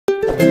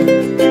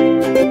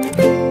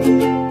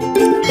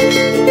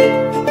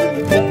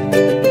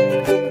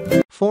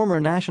Former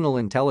National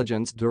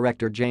Intelligence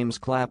Director James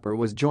Clapper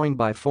was joined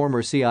by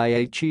former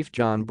CIA Chief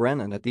John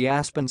Brennan at the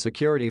Aspen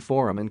Security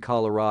Forum in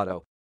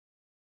Colorado.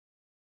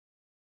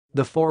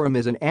 The forum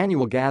is an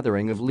annual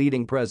gathering of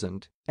leading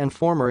present and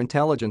former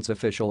intelligence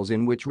officials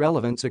in which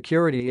relevant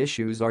security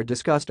issues are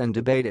discussed and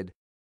debated.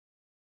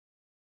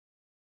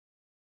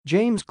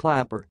 James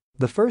Clapper,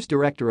 the first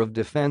Director of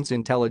Defense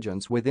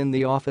Intelligence within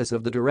the Office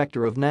of the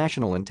Director of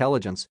National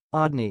Intelligence,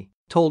 ODNI,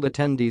 told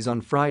attendees on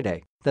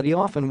Friday that he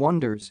often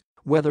wonders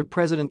whether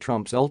President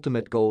Trump's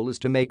ultimate goal is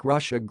to make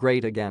Russia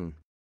great again.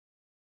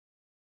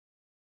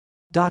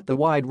 The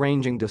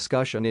wide-ranging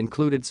discussion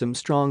included some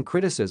strong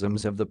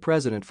criticisms of the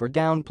president for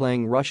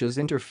downplaying Russia's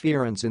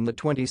interference in the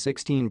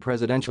 2016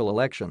 presidential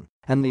election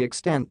and the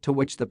extent to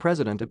which the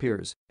president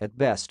appears, at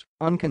best,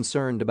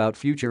 unconcerned about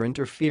future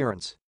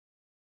interference.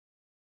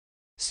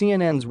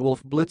 CNN's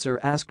Wolf Blitzer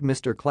asked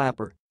Mr.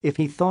 Clapper if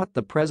he thought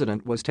the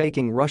president was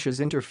taking Russia's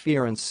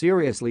interference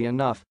seriously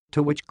enough,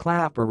 to which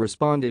Clapper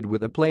responded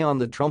with a play on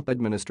the Trump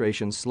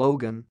administration's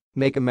slogan,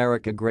 "Make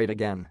America Great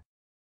Again."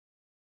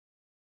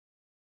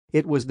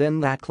 It was then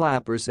that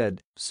Clapper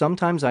said,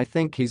 "Sometimes I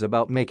think he's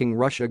about making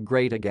Russia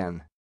great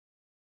again."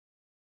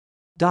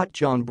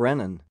 John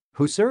Brennan,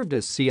 who served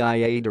as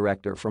CIA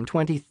director from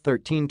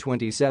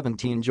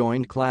 2013-2017,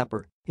 joined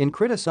Clapper in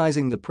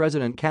criticizing the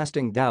president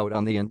casting doubt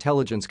on the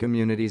intelligence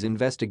community's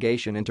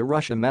investigation into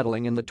Russia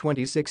meddling in the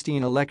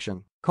 2016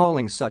 election,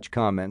 calling such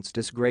comments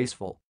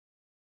disgraceful.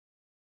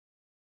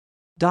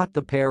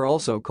 The pair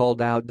also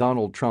called out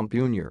Donald Trump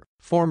Jr.,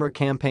 former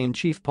campaign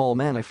chief Paul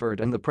Manafort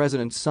and the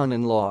president's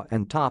son-in-law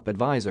and top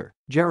advisor,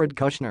 Jared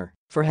Kushner,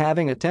 for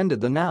having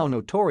attended the now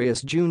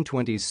notorious June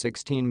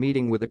 2016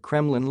 meeting with a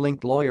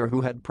Kremlin-linked lawyer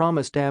who had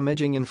promised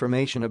damaging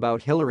information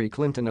about Hillary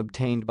Clinton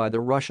obtained by the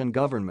Russian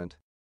government.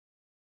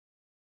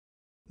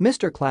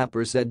 Mr.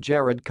 Clapper said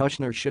Jared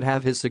Kushner should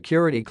have his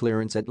security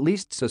clearance at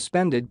least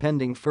suspended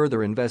pending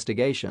further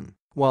investigation,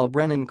 while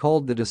Brennan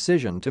called the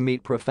decision to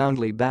meet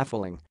profoundly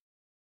baffling.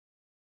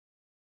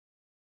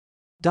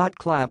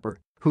 Clapper,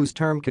 whose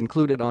term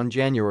concluded on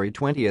January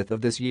 20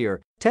 of this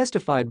year,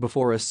 testified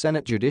before a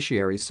Senate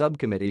Judiciary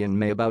Subcommittee in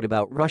May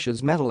about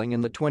Russia's meddling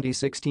in the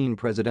 2016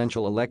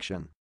 presidential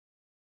election.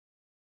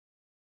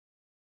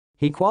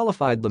 He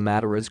qualified the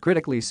matter as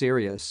critically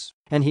serious,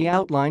 and he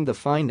outlined the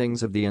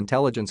findings of the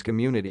intelligence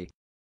community.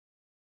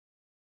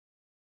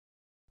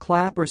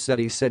 Clapper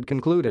said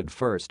concluded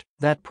first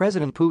that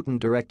President Putin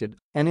directed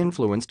and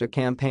influenced a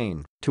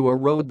campaign to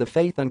erode the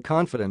faith and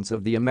confidence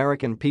of the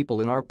American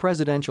people in our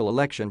presidential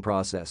election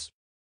process.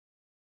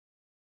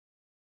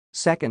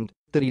 Second,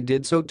 that he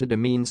did so to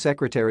demean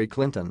Secretary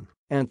Clinton,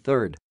 and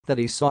third, that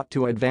he sought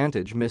to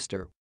advantage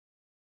Mr.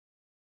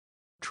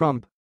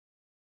 Trump